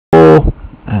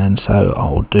and so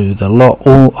I'll do the lot,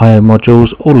 all I/O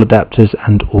modules, all adapters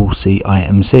and all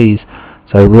CIMCs.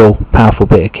 So real powerful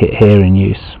bit of kit here in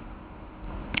use.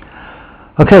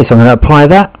 Okay, so I'm going to apply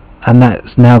that, and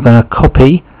that's now going to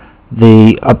copy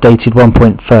the updated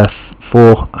 1.4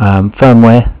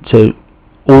 firmware to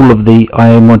all of the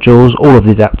I/O modules, all of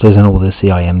the adapters and all the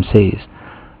CIMCs.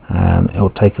 It will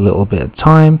take a little bit of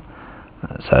time.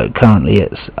 So currently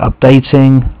it's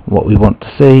updating. What we want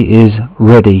to see is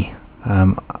ready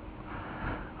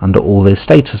under all the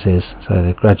statuses. So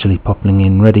they're gradually popping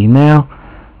in ready now.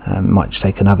 It might just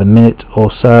take another minute or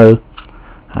so.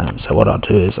 So what I'll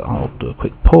do is I'll do a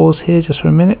quick pause here just for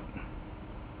a minute.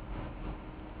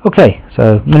 Okay,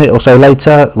 so a minute or so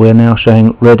later we're now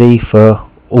showing ready for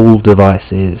all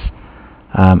devices,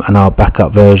 and our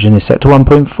backup version is set to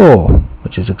 1.4,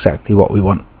 which is exactly what we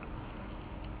want.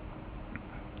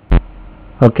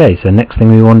 Okay, so next thing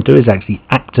we want to do is actually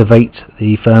activate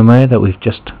the firmware that we've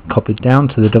just copied down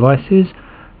to the devices.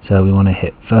 So we want to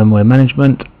hit firmware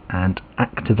management and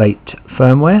activate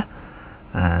firmware,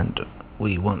 and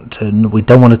we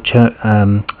don't want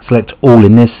to select all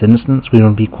in this instance. We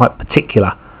want to be quite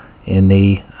particular in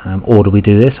the order we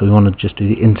do this. So we want to just do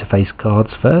the interface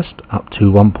cards first up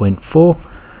to 1.4.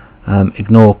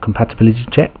 Ignore compatibility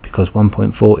check because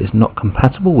 1.4 is not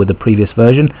compatible with the previous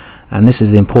version, and this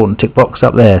is the important tick box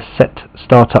up there, set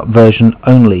startup version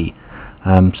only.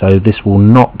 So this will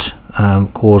not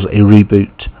cause a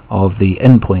reboot of the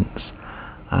endpoints.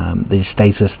 The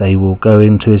status they will go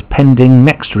into is pending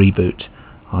next reboot,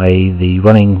 i.e. the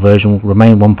running version will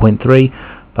remain 1.3,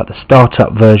 but the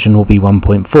startup version will be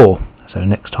 1.4. So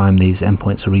next time these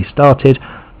endpoints are restarted,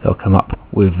 they'll come up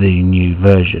with the new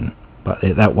version, but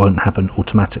that won't happen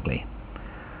automatically.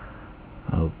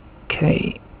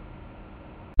 Okay,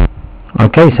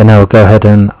 so now we'll go ahead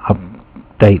and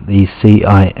update the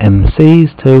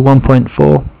CIMCs to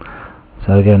 1.4.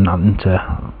 So again, up into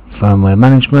firmware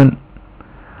management,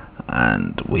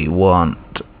 and we want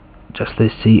just the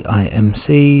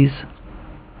CIMCs,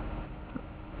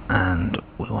 and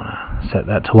we want to set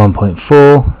that to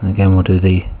 1.4. and again we'll do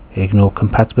the ignore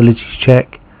compatibility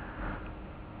check,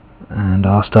 and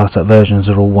our startup versions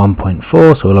are all 1.4,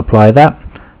 so we'll apply that.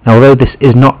 Now although this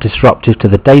is not disruptive to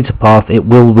the data path, it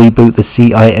will reboot the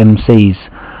CIMCs,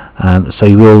 so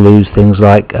you will lose things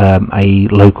like a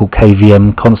local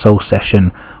KVM console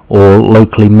session or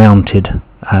locally mounted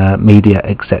media,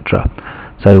 etc.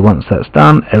 So once that's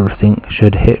done, everything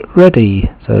should hit ready.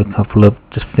 So a couple of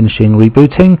just finishing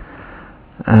rebooting,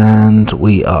 and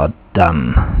we are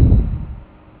done.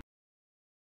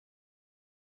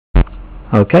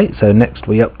 Okay, so next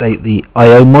we update the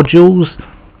I/O modules.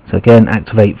 So again,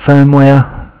 activate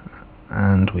firmware,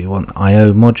 and we want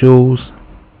I/O modules,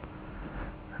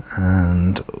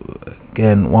 and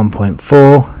again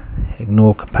 1.4.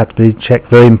 Ignore compatibility check,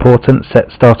 very important.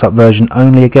 Set startup version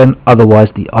only again, otherwise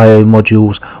the I/O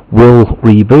modules will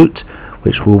reboot,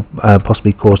 which will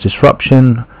possibly cause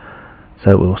disruption.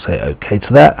 So we'll say OK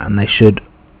to that, and they should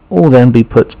all then be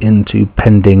put into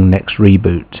pending next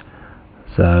reboot.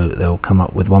 So they'll come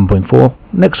up with 1.4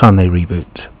 next time they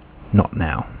reboot, not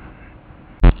now.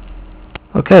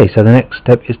 Okay, so the next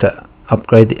step is to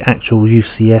upgrade the actual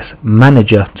UCS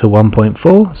manager to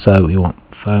 1.4. So we want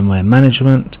firmware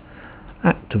management,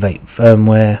 activate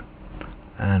firmware,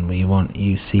 and we want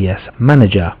UCS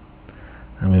manager,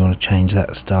 and we want to change that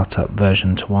startup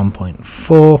version to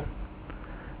 1.4.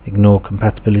 Ignore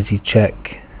compatibility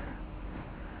check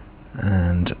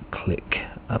and click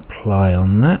apply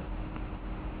on that.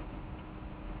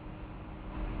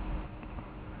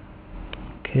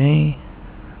 Okay,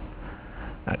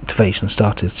 activation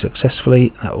started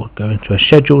successfully. That will go into a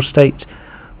scheduled state,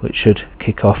 which should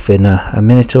kick off in a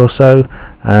minute or so.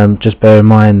 Just bear in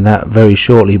mind that very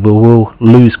shortly we will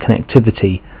lose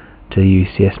connectivity to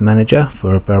UCS Manager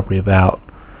for probably about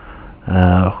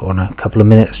on a couple of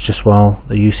minutes, just while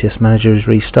the UCS Manager is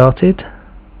restarted.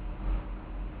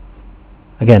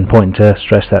 Again, point to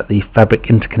stress that the Fabric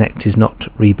interconnect is not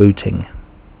rebooting.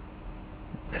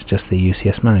 It's just the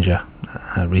UCS Manager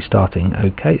restarting.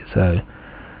 Okay, so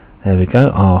there we go.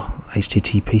 Our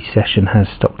HTTP session has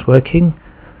stopped working.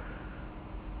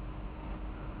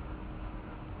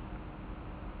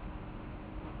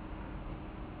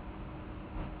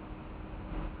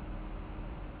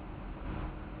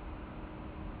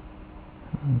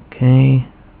 Okay,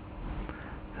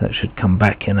 that should come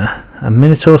back in a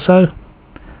minute or so.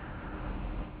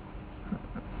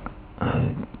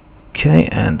 Okay,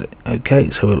 and okay,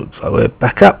 so it looks like we're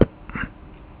back up,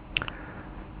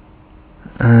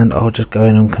 and I'll just go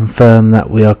in and confirm that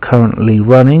we are currently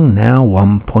running now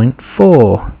 1.4.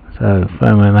 So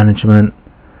firmware management,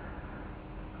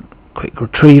 quick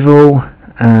retrieval,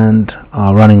 and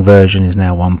our running version is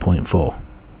now 1.4.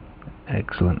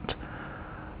 Excellent.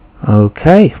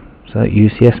 Okay, so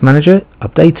UCS Manager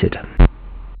updated.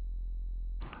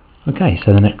 Okay,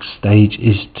 so the next stage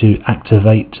is to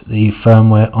activate the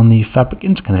firmware on the Fabric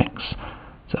Interconnects.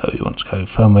 So you want to go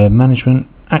Firmware Management,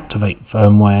 Activate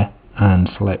Firmware, and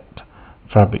select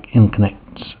Fabric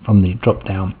Interconnects from the drop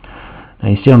down. Now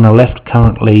you see on the left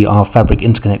currently our Fabric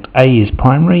Interconnect A is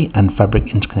primary and Fabric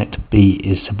Interconnect B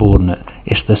is subordinate.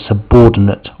 It's the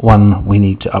subordinate one we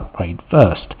need to upgrade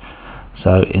first.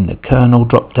 So in the kernel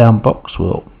drop down box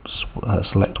we'll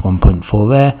select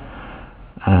 1.4 there,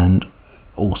 and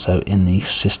also in the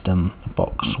system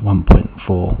box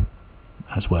 1.4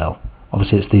 as well.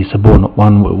 Obviously it's the subordinate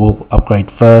one we will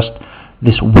upgrade first.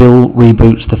 This will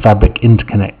reboot the Fabric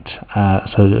Interconnect,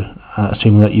 so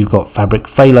assuming that you've got Fabric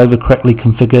failover correctly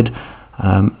configured,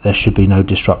 there should be no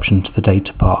disruption to the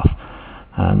data path.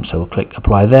 So we'll click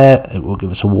apply there. It will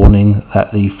give us a warning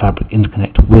that the Fabric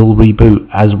Interconnect will reboot,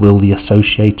 as will the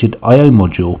associated I/O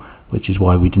module, which is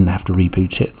why we didn't have to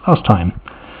reboot it last time.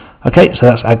 Okay, so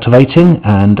that's activating,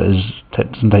 and as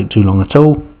it doesn't take too long at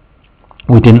all.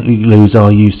 We didn't lose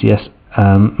our UCS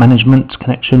management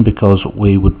connection because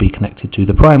we would be connected to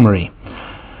the primary.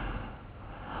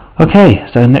 Okay,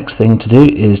 so next thing to do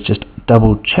is just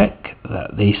double check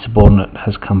that the subordinate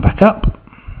has come back up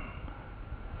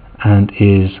and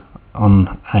is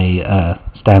on a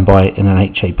standby in an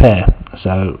HA pair.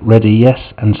 So ready, yes,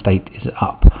 and state is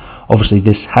up. Obviously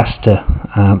this has to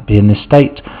be in this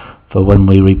state for when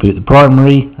we reboot the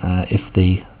primary. If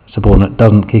the subordinate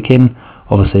doesn't kick in,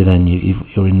 obviously then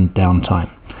you're in downtime.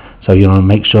 So you want to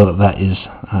make sure that that is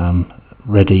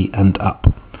ready and up.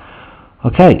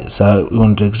 Okay, so we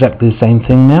want to do exactly the same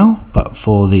thing now, but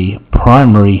for the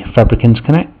primary Fabric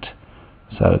Interconnect.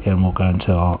 So again, we'll go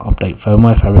into our update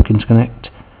firmware Fabric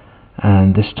Interconnect,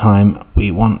 and this time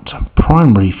we want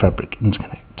primary Fabric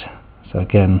Interconnect. So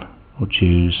again, we'll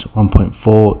choose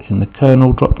 1.4 in the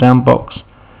kernel drop-down box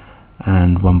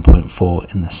and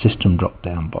 1.4 in the system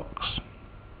drop-down box.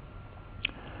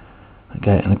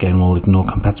 Okay, and again we'll ignore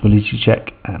compatibility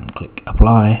check and click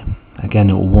apply. Again,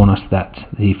 it will warn us that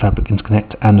the Fabric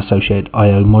Interconnect and associated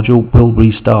I/O module will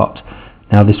restart.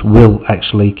 Now this will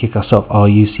actually kick us off our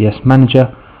UCS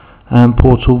Manager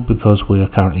portal because we are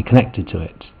currently connected to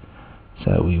it.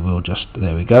 So we will just,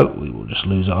 there we go, we will just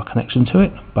lose our connection to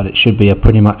it, but it should be a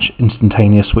pretty much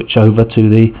instantaneous switch over to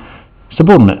the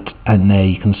subordinate. And there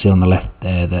you can see on the left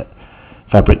there that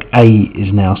Fabric A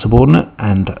is now subordinate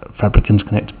and Fabric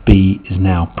Interconnect B is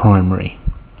now primary.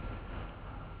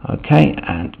 Okay,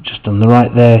 and just on the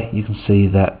right there you can see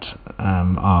that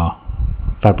our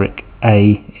Fabric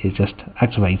A is just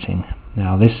activating.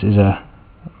 Now this is a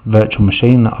virtual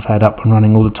machine that I've had up and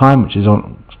running all the time, which is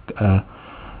on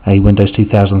a Windows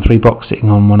 2003 box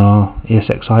sitting on one of our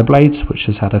ESXi blades, which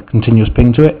has had a continuous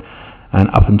ping to it, and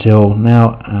up until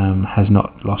now has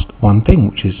not lost one ping,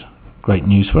 which is great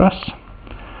news for us.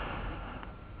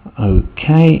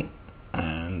 Okay,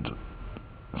 and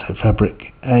so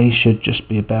Fabric A should just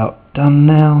be about done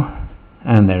now,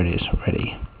 and there it is,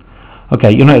 ready.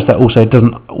 Okay, you'll notice that also it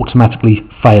doesn't automatically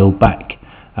fail back,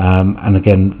 and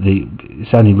again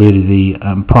it's only really the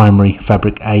primary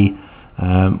Fabric A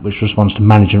which responds to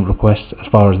management requests. As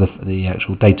far as the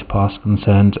actual data path is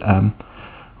concerned,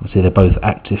 obviously they're both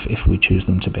active if we choose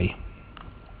them to be.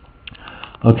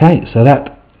 Okay, so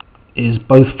that is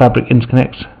both Fabric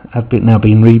Interconnects have now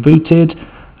been rebooted.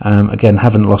 Again,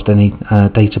 haven't lost any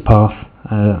data path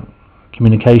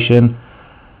communication.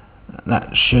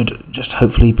 That should just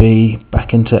hopefully be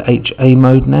back into HA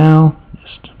mode now.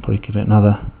 Just probably give it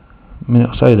another minute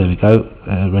or so. There we go.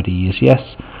 Ready, yes,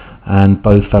 and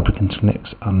both Fabric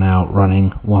Interconnects are now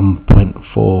running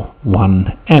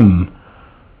 1.41M.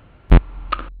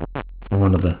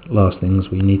 One of the last things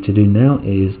we need to do now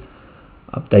is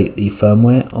update the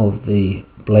firmware of the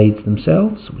blades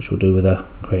themselves, which we'll do with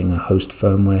creating a host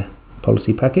firmware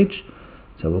policy package.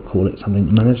 So we'll call it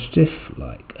something managetive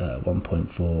like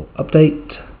 1.4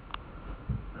 update,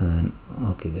 and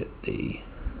I'll give it the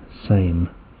same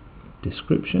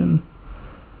description.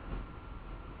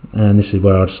 And this is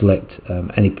where I'll select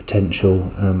any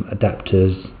potential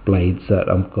adapters, blades that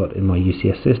I've got in my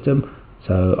UCS system.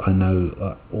 So I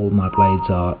know all my blades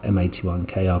are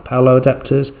M81KR power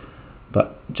adapters,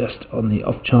 but just on the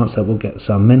off chance that we'll get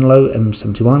some Menlo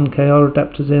M71KR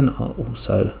adapters in, I'll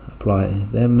also apply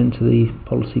them into the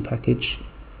policy package.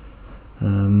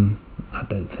 I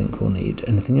don't think we'll need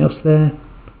anything else there,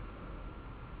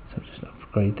 so just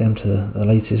upgrade them to the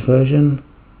latest version.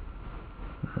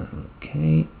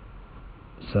 Okay,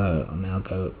 so I'll now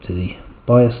go up to the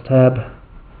BIOS tab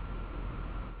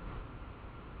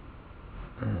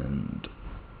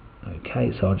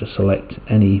Okay, so I'll just select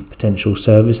any potential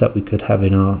servers that we could have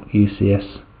in our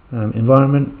UCS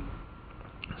environment.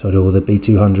 So I'll do all the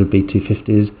B200,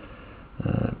 B250s,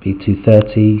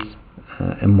 B230s,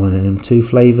 M1 and M2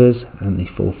 flavors, and the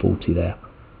 440 there.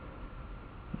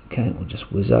 Okay, we'll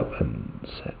just whiz up and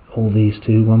set all these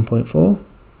to 1.4.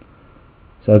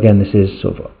 So again, this is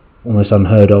sort of almost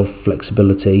unheard of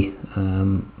flexibility. I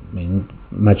mean,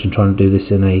 imagine trying to do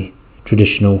this in a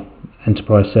traditional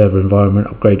enterprise server environment,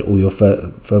 upgrade all your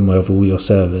firmware of all your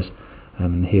servers,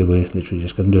 and here we're literally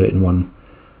just going to do it in one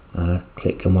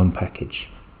click and one package.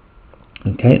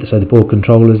 Okay, so the board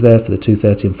controllers there for the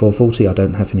 230 and 440, I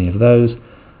don't have any of those.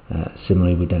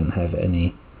 Similarly, we don't have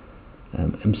any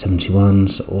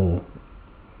M71s, or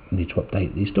need to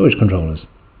update the storage controllers.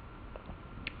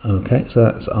 Okay, so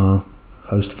that's our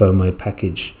host firmware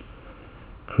package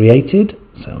created,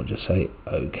 so I'll just say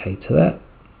OK to that.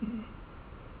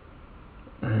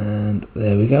 And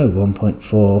there we go,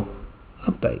 1.4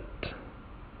 update.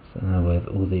 So now with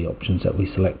all the options that we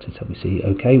selected, so we see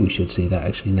OK, we should see that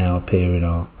actually now appear in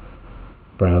our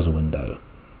browser window.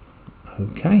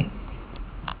 Okay.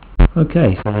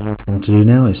 Okay, so what we're going to do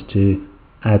now is to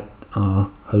add our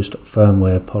host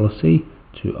firmware policy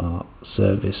to our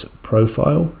service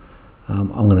profile.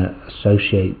 I'm going to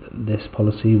associate this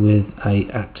policy with a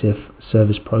active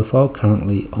service profile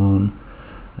currently on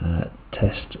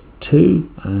test 2.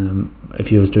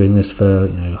 If you was doing this for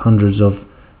hundreds of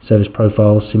service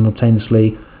profiles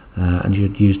simultaneously and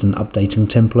you'd used an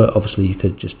updating template, obviously you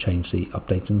could just change the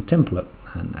updating template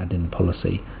and add in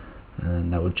policy,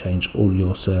 and that would change all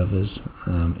your servers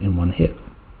in one hit.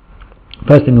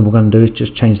 First thing that we're going to do is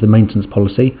just change the maintenance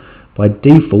policy. By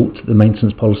default, the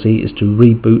maintenance policy is to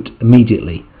reboot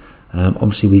immediately.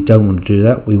 Obviously we don't want to do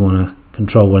that. We want to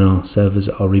control when our servers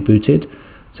are rebooted.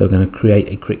 So we're going to create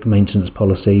a quick maintenance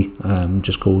policy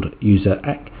just called user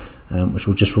ack, which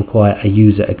will just require a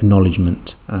user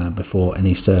acknowledgement before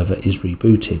any server is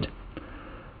rebooted.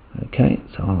 Okay,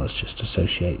 so let's just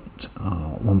associate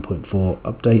our 1.4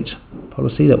 update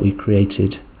policy that we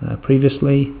created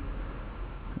previously,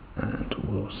 and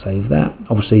we'll save that.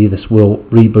 Obviously this will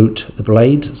reboot the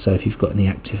blade, so if you've got any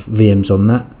active VMs on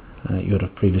that, you would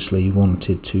have previously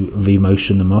wanted to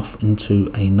vMotion them off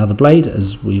into another blade,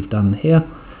 as we've done here.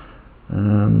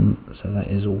 So that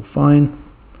is all fine.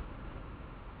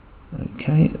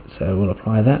 Okay, so we'll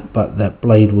apply that, but that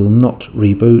blade will not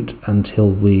reboot until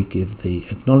we give the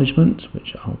acknowledgement,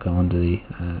 which I'll go under the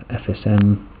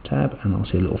FSM tab, and I'll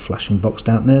see a little flashing box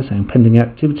down there saying pending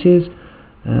activities,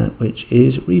 which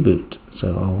is reboot. So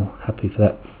I'm happy for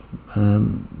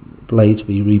that blade to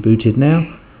be rebooted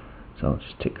now. So I'll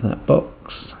just tick that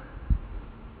box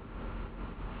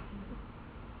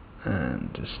and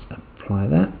just apply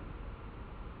that.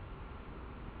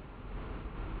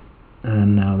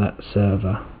 And now that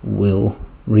server will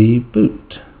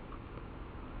reboot.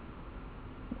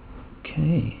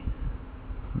 Okay.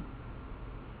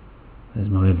 There's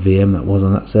my VM that was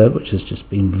on that server, which has just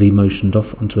been vMotioned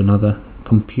off onto another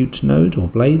compute node or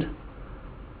blade.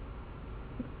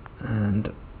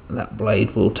 And that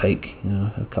blade will take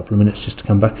a couple of minutes just to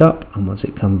come back up, and once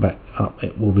it comes back up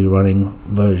it will be running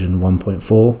version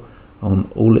 1.4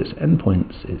 on all its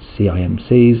endpoints, its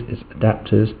CIMCs, its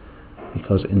adapters,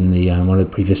 because in the one of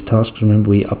the previous tasks, remember,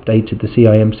 we updated the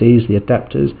CIMCs, the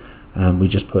adapters, we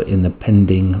just put in the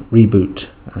pending reboot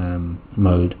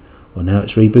mode. Well, now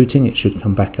it's rebooting, it should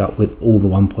come back up with all the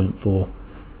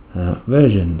 1.4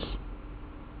 versions,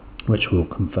 which we'll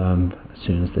confirm as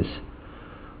soon as this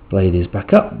blade is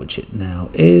back up, which it now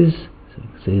is. So you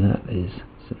can see that is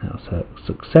now a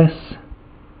success.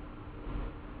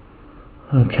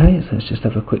 Okay, so let's just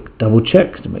have a quick double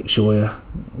check to make sure we're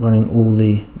running all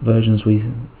the versions we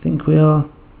think we are.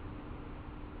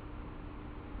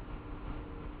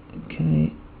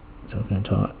 Okay, so we'll go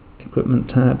into our equipment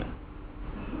tab.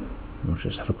 We'll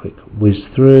just have a quick whiz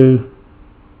through.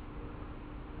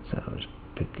 So I'll just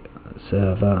pick a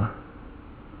server,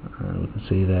 and we can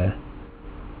see there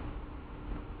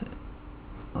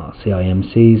our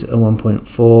CIMCs are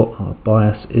 1.4, our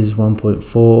BIOS is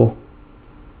 1.4.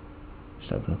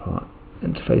 Just open up our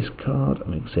interface card,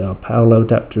 and we can see our power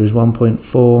load adapter is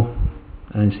 1.4,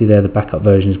 and you see there the backup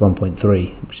version is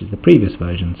 1.3, which is the previous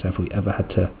version. So if we ever had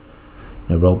to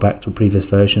roll back to a previous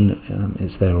version,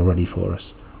 it's there already for us.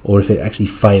 Or if it actually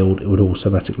failed, it would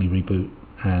automatically reboot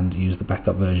and use the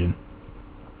backup version.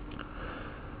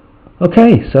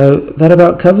 Okay, so that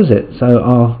about covers it. So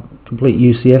our complete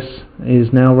UCS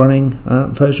is now running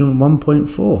version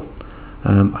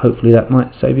 1.4. Hopefully that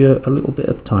might save you a little bit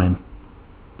of time.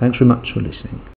 Thanks very much for listening.